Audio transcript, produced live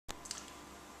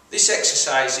This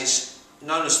exercise is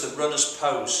known as the runner's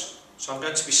pose. So I'm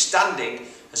going to be standing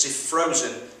as if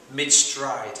frozen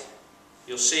mid-stride.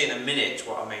 You'll see in a minute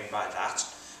what I mean by that.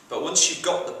 But once you've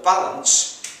got the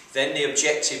balance, then the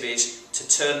objective is to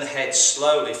turn the head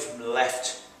slowly from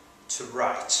left to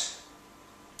right.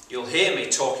 You'll hear me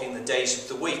talking the days of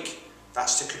the week.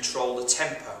 That's to control the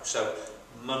tempo. So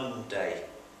Monday,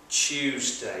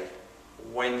 Tuesday,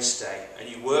 Wednesday, and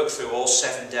you work through all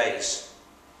 7 days.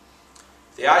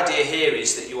 The idea here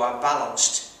is that you are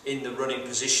balanced in the running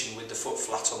position with the foot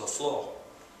flat on the floor.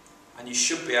 And you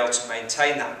should be able to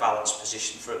maintain that balanced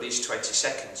position for at least 20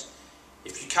 seconds.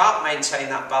 If you can't maintain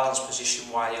that balanced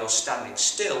position while you're standing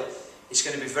still, it's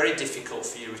going to be very difficult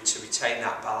for you to retain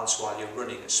that balance while you're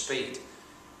running at speed.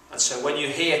 And so when you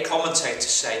hear commentators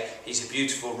say, he's a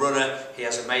beautiful runner, he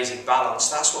has amazing balance,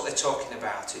 that's what they're talking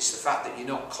about. It's the fact that you're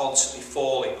not constantly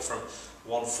falling from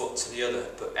one foot to the other,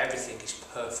 but everything is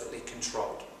perfectly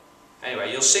controlled.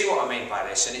 Anyway, you'll see what I mean by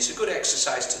this, and it's a good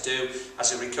exercise to do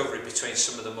as a recovery between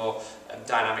some of the more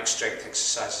dynamic strength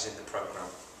exercises in the programme.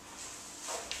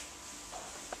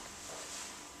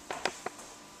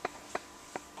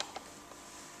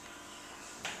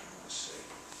 Let's see.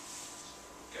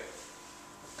 Go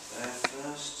there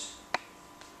first.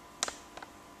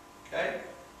 Okay.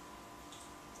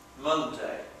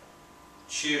 Monday,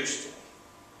 Tuesday,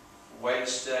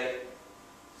 Wednesday,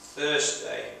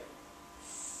 Thursday,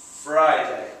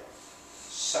 Friday,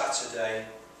 Saturday,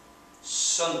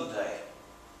 Sunday.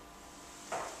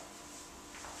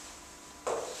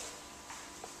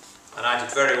 And I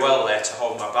did very well there to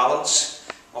hold my balance.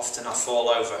 Often I fall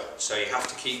over, so you have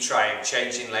to keep trying,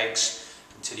 changing legs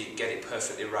until you get it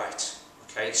perfectly right.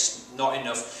 Okay, it's not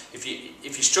enough. If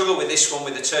you struggle with this one,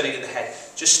 with the turning of the head,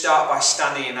 just start by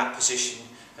standing in that position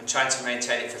and trying to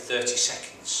maintain it for 30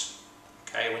 seconds.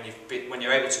 Okay, when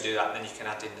you're able to do that, then you can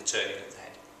add in the turning of the head.